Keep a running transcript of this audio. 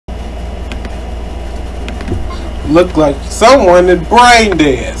looked like someone is brain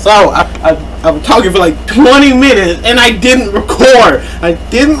dead. So I'm talking for like 20 minutes and I didn't record.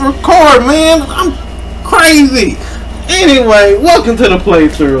 Man. I'm crazy. Anyway, welcome to the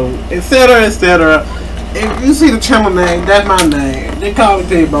playthrough, etc., etc. If you see the channel name, that's my name. They call me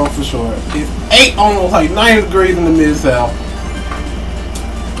T-Bone for short. It's 8 almost like 9 degrees in the Mid-South.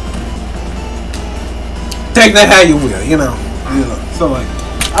 Take that how you will, you know. So like,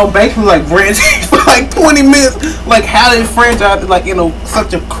 I was basically like ranting for like 20 minutes, like how this franchise is like, you know,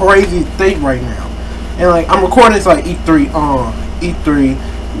 such a crazy thing right now. And like, I'm recording this like E3,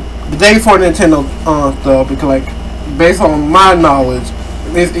 the day before Nintendo stuff, because like, based on my knowledge,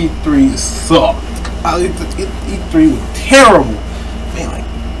 this E3 sucked. E3 was terrible. Man, like,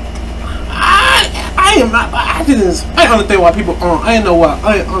 I understand why people I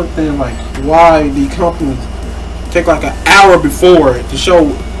understand like why the companies take like an hour before to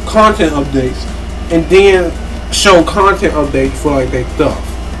show content updates and then show content updates for like their stuff.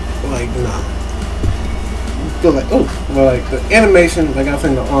 Like, nah. Feel like, oh, but like the animation, like I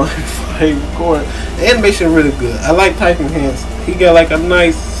think the record, the animation really good. I like Tyson Hanks. He got like a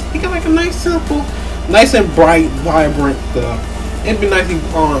nice simple, nice and bright, vibrant stuff. It'd be nice if he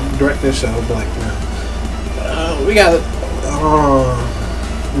direct this show, but like, nah. We got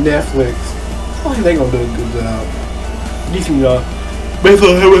Netflix. I think they gonna do a good job. Decent job. Based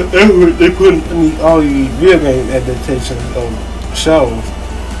on how much effort they put in all these video game adaptations of shows.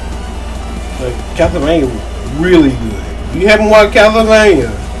 Like Castlevania was really good. If you haven't watched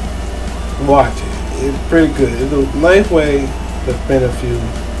Castlevania, watch it. It's pretty good. It's a nice way to spend a few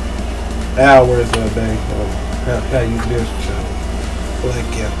hours a day on how you do this show. Like,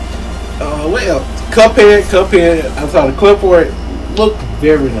 yeah. What else? Cuphead. I saw the clip for it. Looked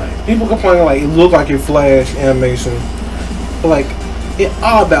very nice. People complaining like it looked like a Flash animation, but like it's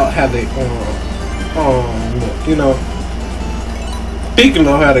all about how they look. You know. Speaking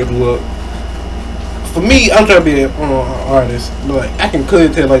of how they look, for me, I'm trying to be an artist, but like I can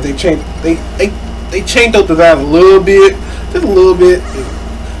clearly tell like they changed up the design a little bit, just a little bit,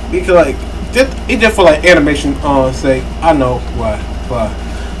 because like it's just for like animation sake. I know why.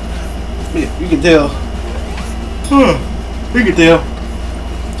 Yeah, you can tell. You can tell.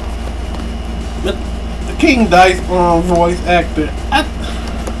 But the King Dice voice actor, I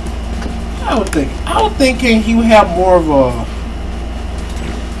was thinking he would have more of a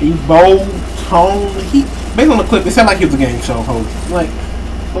bold tone. He, based on the clip, it sounded like he was a game show host. Like,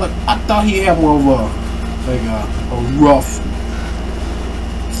 but I thought he'd have more of a rough,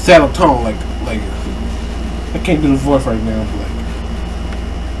 settled tone. Like I can't do the voice right now, but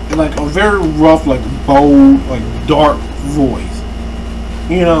like a very rough, like bold, like dark voice,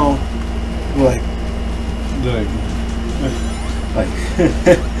 you know, like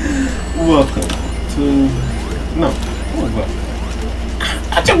welcome to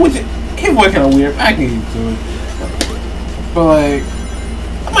I just wish his voice kind of weird. I can get used to it, but like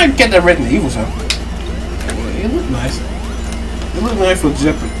I might get that Resident Evil show. It looked nice. It looked nice for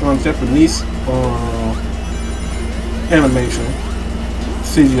Japanese animation.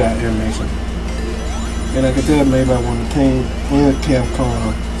 CGI animation, and I could tell made by one of the team in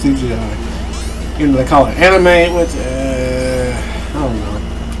Capcom CGI. You know they call it anime, which I don't know.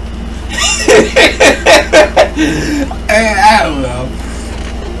 I don't know.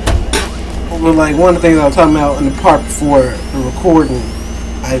 But like one of the things I was talking about in the part before the recording,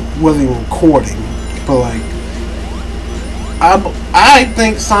 I wasn't even recording, but like I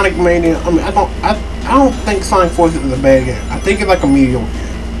think Sonic Mania. I mean, I don't think Sonic Forces is a bad game. I think it's like a mediocre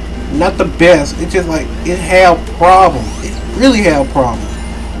game. Not the best. It's just like it had problems. It really had problems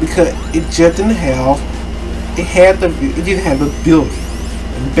because it just didn't have. It didn't have the ability.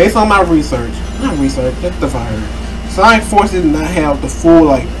 And based on my research, that's the fire. Sonic Forces did not have the full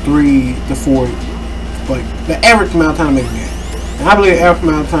like 3 to 4, like the average amount of time to make a game. And I believe the average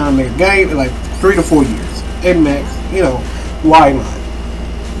amount of time to make a game is like 3 to 4 years. At max, you know, why not?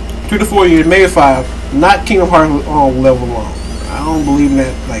 2 to 4 years, maybe 5. Not Kingdom Hearts level long. I don't believe in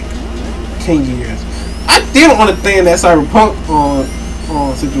that like 10 years. I still don't understand that Cyberpunk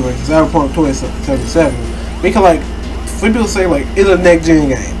situation, Cyberpunk 2077, because like people say like it's a next gen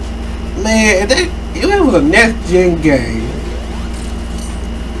game. Man, if it was a next gen game,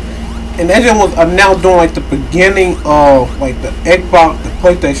 and that gen was announced during like the beginning of like the Xbox, the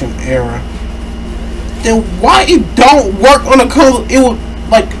PlayStation era, then why it don't work on the console it was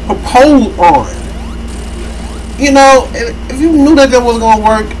like proposed on? You know, if you knew that was gonna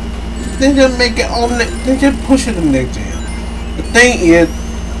work, then just make it on. Then just push it to the next gen. The thing is,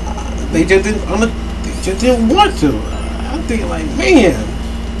 they just didn't want to. I think like, man,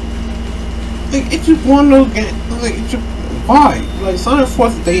 it's just one of those games. like, why? Like Sonic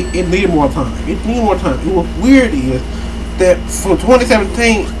Forces, it needed more time. It needed more time. It was weird is that for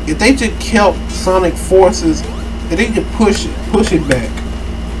 2017, if they just kept Sonic Forces, if they just push it back,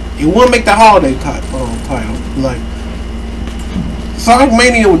 it wouldn't make the holiday title. Like Sonic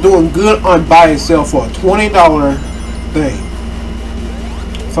Mania was doing good on by itself for a $20 thing.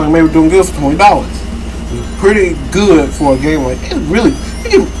 Sonic Mania was doing good for $20. It was pretty good for a game like it. Really, you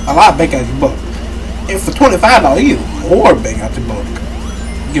get a lot back out your buck. And for $25, you get more back out your buck.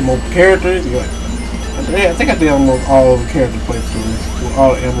 You get more characters. You like, I think I did almost all the character playthroughs with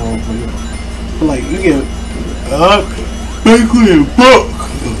all the ammo. But like you get basically a buck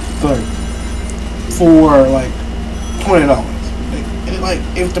for like $20. Like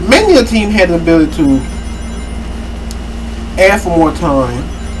if the Mania team had the ability to add for more time,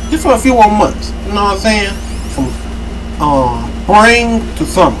 just for a few more months, you know what I'm saying? From spring to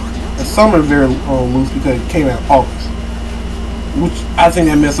summer. And summer is very loose because it came out in August, which I think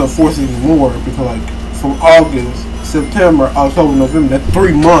that messed up Forces even more because like from August, September, October, November, that's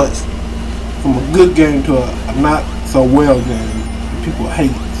 3 months from a good game to a not so well game. People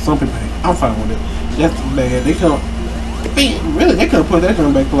hate. Some people hate. I'm fine with it. That's bad. They can't. Really, they could have put that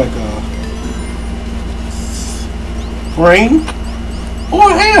gun back to like spring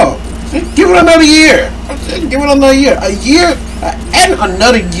or hell. Give it another year. Give it another year. A year, and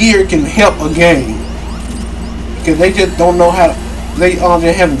another year can help a game because they just don't know how.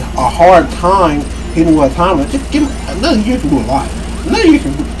 They're having a hard time hitting what time. Just give them another year to do a lot. Another year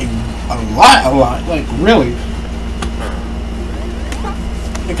can do a lot. Like really,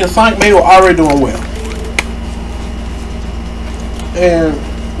 because Sonic Mania were already doing well. And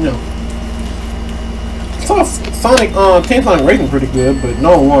you know, Sonic Team Sonic Racing pretty good, but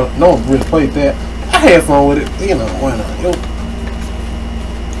no one really played that. I had fun with it, you know, why not? It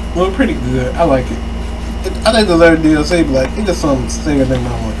was pretty good. I like it. I think the other DLC, but like it's just some Sega thing I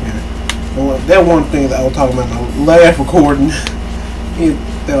want to. That one thing that I was talking about in the last recording,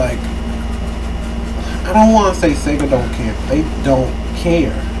 they're like, I don't want to say Sega don't care. They don't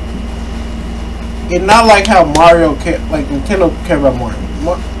care. It's not like how Mario care, like Nintendo care about Mario.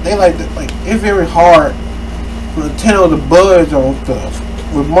 They like that, like it's very hard for Nintendo to budge on stuff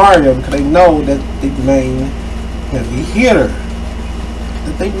with Mario because they know that the main heavy hitter.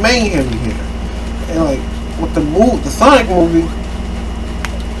 And like with the Sonic movie,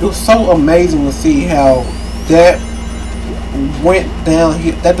 it was so amazing to see how that went down.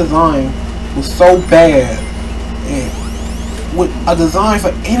 That design was so bad, and with a design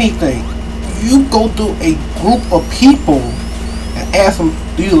for anything. You go through a group of people and ask them,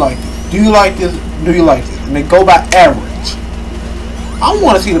 do you like this? Do you like this? Do you like this? And they go by average. I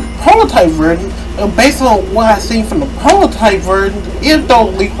want to see the prototype version, and based on what I've seen from the prototype version, if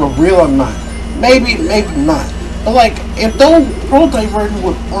those leaks were real or not. Maybe not. But like, if those prototype versions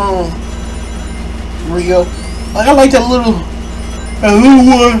were real, like I like that little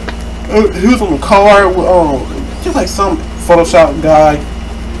one, he was on the car with just like some Photoshop guy.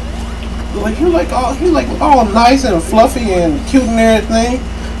 Like he was all nice and fluffy and cute and everything.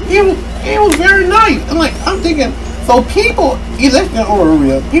 It was very nice. And like I'm thinking, so people either or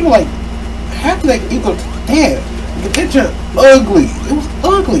real people like how do they equal to that? Because they're just ugly. It was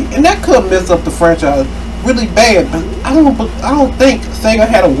ugly, and that could mess up the franchise really bad. But I don't think Sega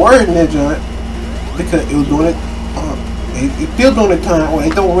had a word in that joint because it was doing it. It's still doing it time where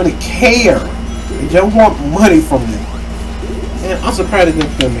they don't really care. They just want money from them. And I'm surprised they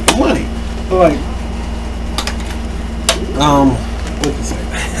didn't make money. Like, what to say?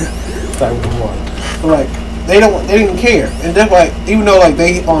 Sorry with the water. Like, they didn't care, and that's why even though like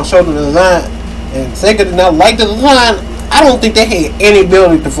they showed the design, and Sega did not like the design, I don't think they had any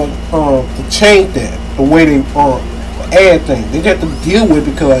ability to change that the way they add things. They just have to deal with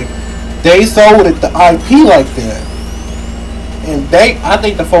it because like they sold it the IP like that, and I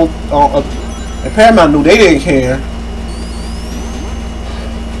think the folks at Paramount knew they didn't care.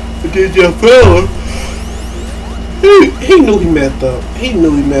 Because your fella, he knew he messed up. He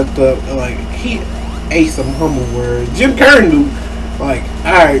knew he messed up. Like he ate some humble words. Jim Carrey knew, like,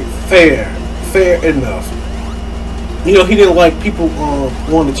 alright, fair enough. You know, he didn't like people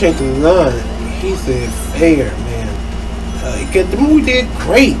wanting to change the design. He said fair, man. Because the movie did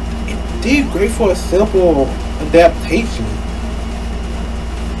great. It did great for a simple adaptation.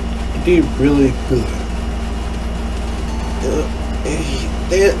 It did really good.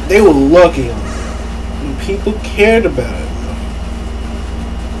 They were lucky on it. People cared about it.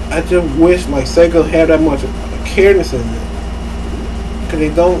 I just wish like Sega had that much careness in it, because they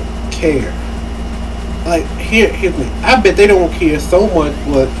don't care. Like here's me. I bet they don't care so much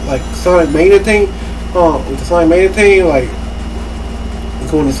with like Sonic Maina thing. with the Sonic Mania team, like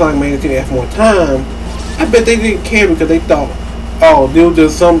going to Sonic Mania team after more time, I bet they didn't care because they thought, oh,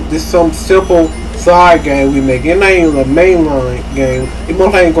 this some simple side game we make. It ain't even a mainline game. It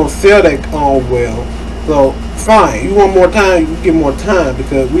most likely ain't gonna sell that well. So fine, you want more time, you get more time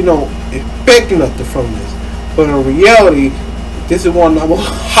because we don't expect nothing from this. But in reality, this is one of the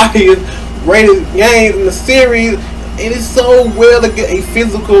highest rated games in the series. It is so well to get a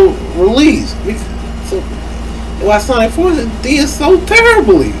physical release. So why Sonic Forces did so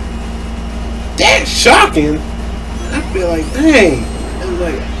terribly? That's shocking. I feel like, dang.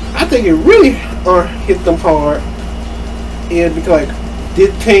 I think it really hit them hard. And because like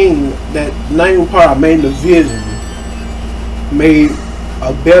this team that not even part of Main Division made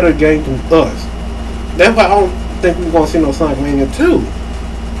a better game than us. That's why I don't think we're gonna see no Sonic Mania 2.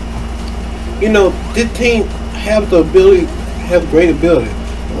 You know, this team have the ability, have great ability.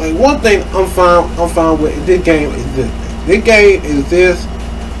 Like one thing I'm fine with this game is this. This game is this,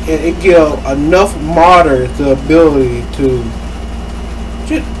 and it gives enough modders the ability to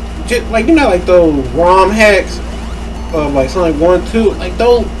just like, you know, like those ROM hacks of like Sonic 1, 2, like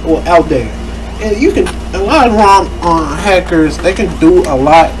those were out there. And you can, a lot of ROM hackers, they can do a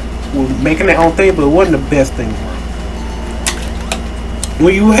lot with making their own thing, but it wasn't the best thing.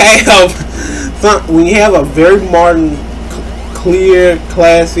 When you have a very modern, clear,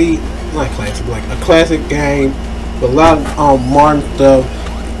 classy, not classic, like a classic game with a lot of modern stuff,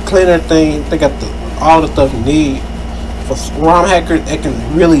 cleaner thing, they got all the stuff you need. For ROM hackers, it can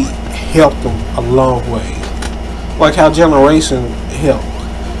really help them a long way. Like how Generation helped.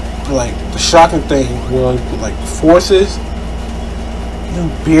 Like the shocking thing was like Forces, you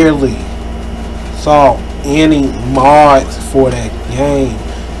barely saw any mods for that game.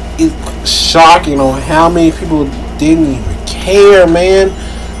 It's shocking on how many people didn't even care, man.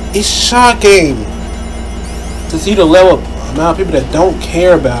 It's shocking to see the level of amount of people that don't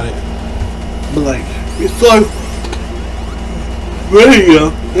care about it. But like, it's so really,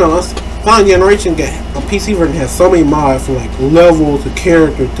 no, Final Generation game on PC version has so many mods from like level to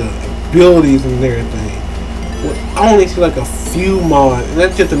character to abilities and everything. Well, I only see like a few mods, and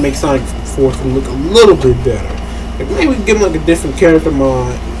that's just to make Sonic Forces look a little bit better. Like maybe we can give them like a different character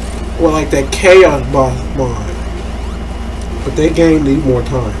mod, or like that Chaos Boss mod. But that game needs more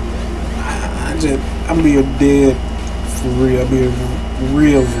time. I'm being dead for real. I'm being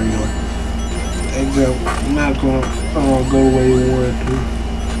real. I'm not gonna go away one or two.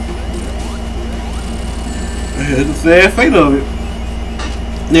 It's the sad fate of it.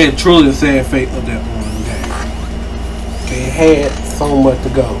 Yeah, truly the sad fate of that one game. They had so much to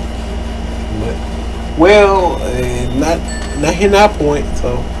go, but well, not hitting that point.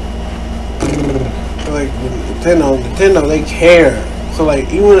 So like Nintendo, they care. So like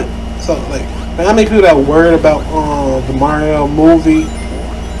how many people that were worried about the Mario movie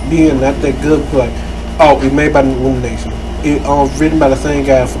being not that good? Like, oh, it made by Illumination. It written by the same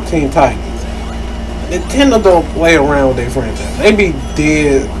guy from Teen Titans. Nintendo don't play around with their franchise. They be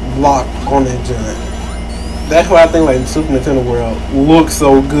dead locked on that giant. That's why I think like the Super Nintendo world looks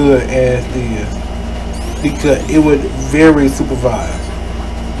so good as is, because it was very supervised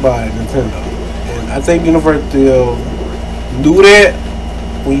by Nintendo. And I think Universal knew that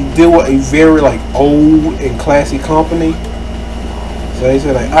when you deal with a very like old and classy company. So they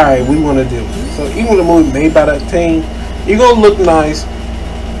said like, alright, we want to do it. So even the movie made by that team, you're gonna look nice.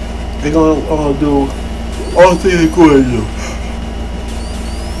 They're gonna do all things according to you.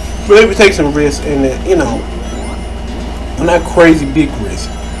 Maybe take some risks, and you know, not crazy big risks.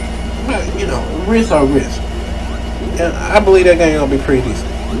 But you know, risks are risks. And I believe that game gonna be pretty decent.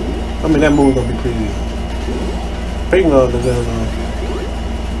 I mean, that movie gonna be pretty decent. Speaking of the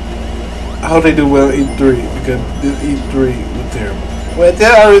I hope they do well at E3, because this E3 was terrible. Well, I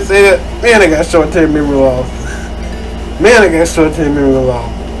already said, man, I got short-term memory loss. Man, I got short-term memory loss.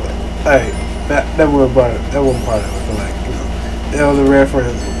 Hey, that wasn't part of it. That wasn't part of it. But like, you know, that was a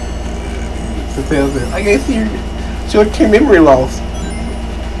reference to tell them I got serious short-term memory loss.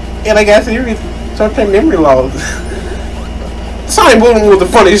 And I got serious short-term memory loss. Sonic Boom was a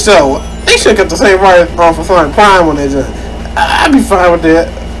funny show. They should have got the same right for Sonic Prime on that joint. I'd be fine with that.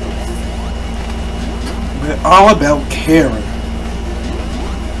 But all about caring.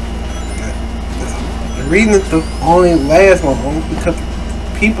 The reason it only lasts long because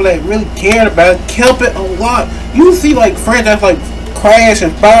people that really cared about it kept it a lot. You see like franchises like Crash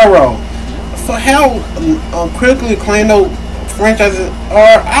and Spyro. For how critically acclaimed those franchises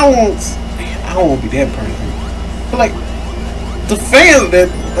are, I won't be that person. But like the fans of that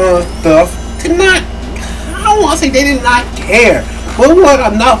stuff did not. I don't want to say they did not care, but what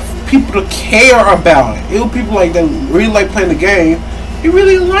enough people to care about it. It was people like that really like playing the game. They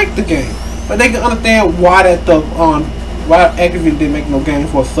really liked the game, but they can understand why that stuff on why Activision didn't make no game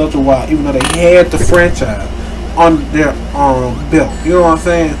for such a while, even though they had the franchise on their belt. You know what I'm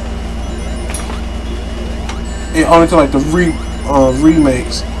saying? And only to like the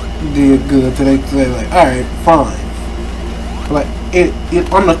remakes did good. So they like, all right, fine. But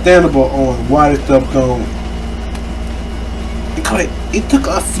it's understandable on why this stuff going. Because it took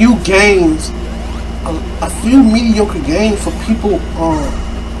a few games, a few mediocre games for people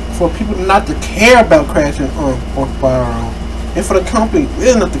not to care about crashing on Spyro, and for the company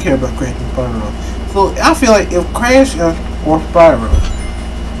really not to care about crashing Spyro. So I feel like if Crash or Spyro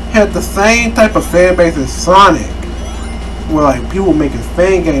had the same type of fan base as Sonic, where like people making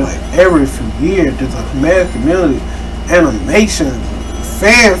fan games like every few years, there's a mass community, animations,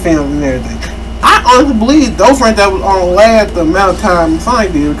 fan films and everything. I honestly believe those franchises was on last the amount of time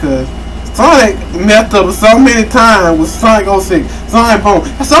Sonic did, because Sonic messed up so many times with Sonic 06, Sonic Boom.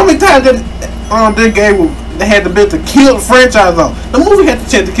 So many times that their game they had the ability to kill the franchise off. The movie had the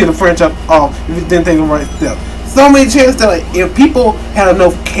chance to kill the franchise off if it didn't take the right step. So many chances that like if people had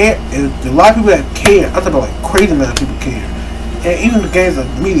enough care, if a lot of people that care, I'm talking about like crazy amount of people care, and even the games are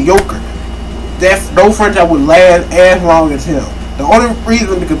mediocre, that no franchise would last as long as him. The only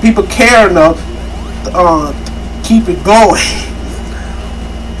reason because people care enough to keep it going.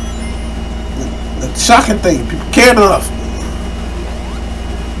 The shocking thing, people care enough.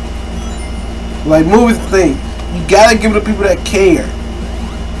 Like movies thing, you gotta give it to people that care.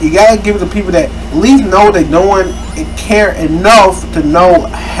 You gotta give it to people that at least know they doing and care enough to know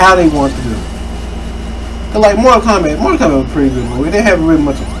how they want to do it. Cause like Mortal Kombat was a pretty good movie. They didn't have really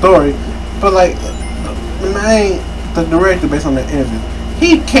much of a story, but like the director based on that engine,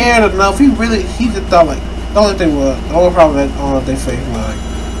 he cared enough. He just thought like the only problem that they faced was like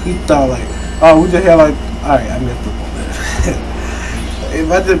he thought like, oh, we just had like, alright, I messed up on that. If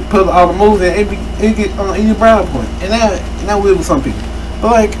I just put all the moves in, it'd get on easy brown point, and that will with some people.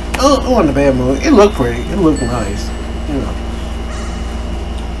 But like, it wasn't a bad movie. It looked pretty. It looked nice. You know,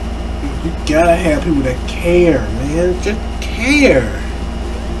 you gotta have people that care, man. Just care.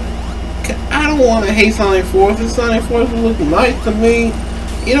 I don't want to hate Sonic Forces. Sonic Forces look nice to me.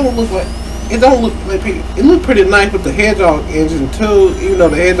 It don't look like it looked pretty nice with the Hedgehog engine too. Even though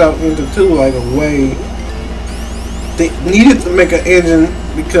the Hedgehog engine 2 like a way. They needed to make an engine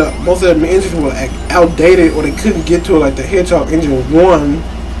because most of the engines were like outdated, or they couldn't get to it. Like the Hedgehog engine 1,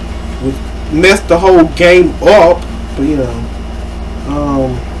 which messed the whole game up. But you know,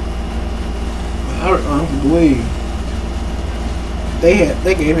 I believe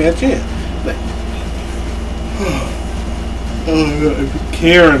they gave me a chance. Like, if you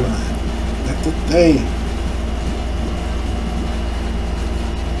care or not, that's the thing.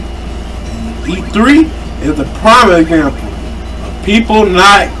 E3 is a prime example of people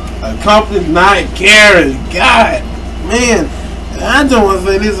companies not caring. God, man, I don't want to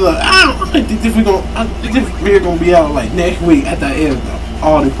say this. I think this video gonna be out like next week after I edit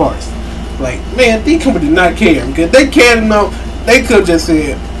all the parts. Like, man, these companies did not care, because they cared enough. They could just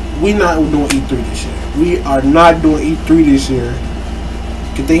said, "We not doing E3 this year. We are not doing E3 this year,"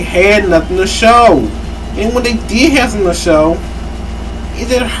 because they had nothing to show. And when they did have something to show, it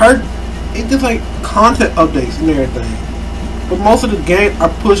didn't hurt. It's just like content updates and everything. But most of the games are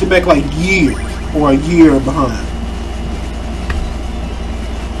pushing back like years or a year behind.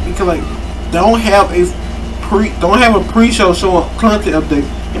 Because like don't have a pre-show showing content updates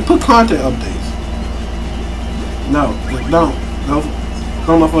and put content updates. No, don't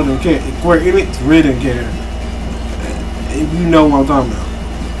motherfuckers care. Square Enix really didn't care. If you know what I'm talking about.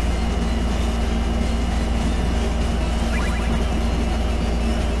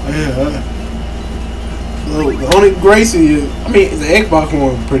 Yeah. The only Gracie is, I mean, the Xbox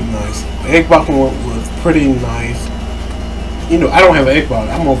one was pretty nice. The Xbox one was pretty nice. You know, I don't have an Xbox.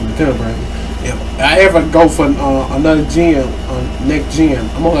 I'm over the Nintendo brand. If I ever go for another gen, next gen,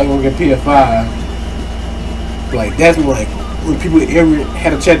 I'm only gonna get PS5. Like that's like when people ever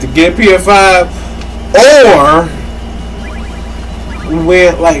had a chance to get PS5, or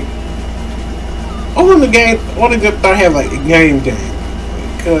when like, when the game, or they just start having like a game.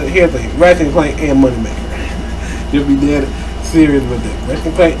 Cause here's the thing, Ratchet & Clank and Moneymaker. You'll be dead serious with that.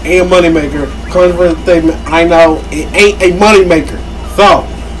 Ratchet & Clank and Moneymaker. Controversial statement. I know it ain't a moneymaker. So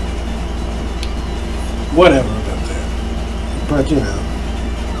whatever about that. But you know,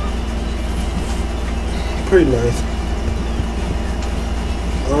 pretty nice.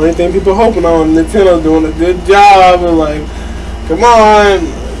 The only thing people hoping on, Nintendo's doing a good job, and like, come on.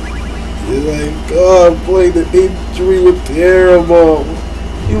 It's like, God, boy, the E3 was terrible.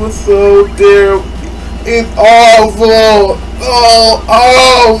 It was so terrible. It's awful. Oh,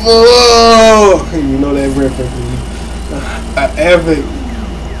 awful. You know that reference. Epic.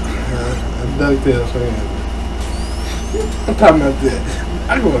 DuckTales fan. I'm talking about that.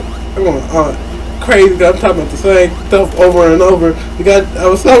 I'm going crazy. I'm talking about the same stuff over and over. I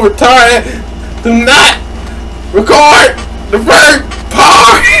was so retarded. Do not record the first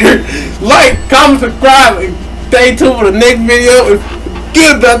part. Like, comment, subscribe, and stay tuned for the next video. And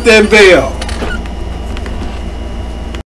get about that bell.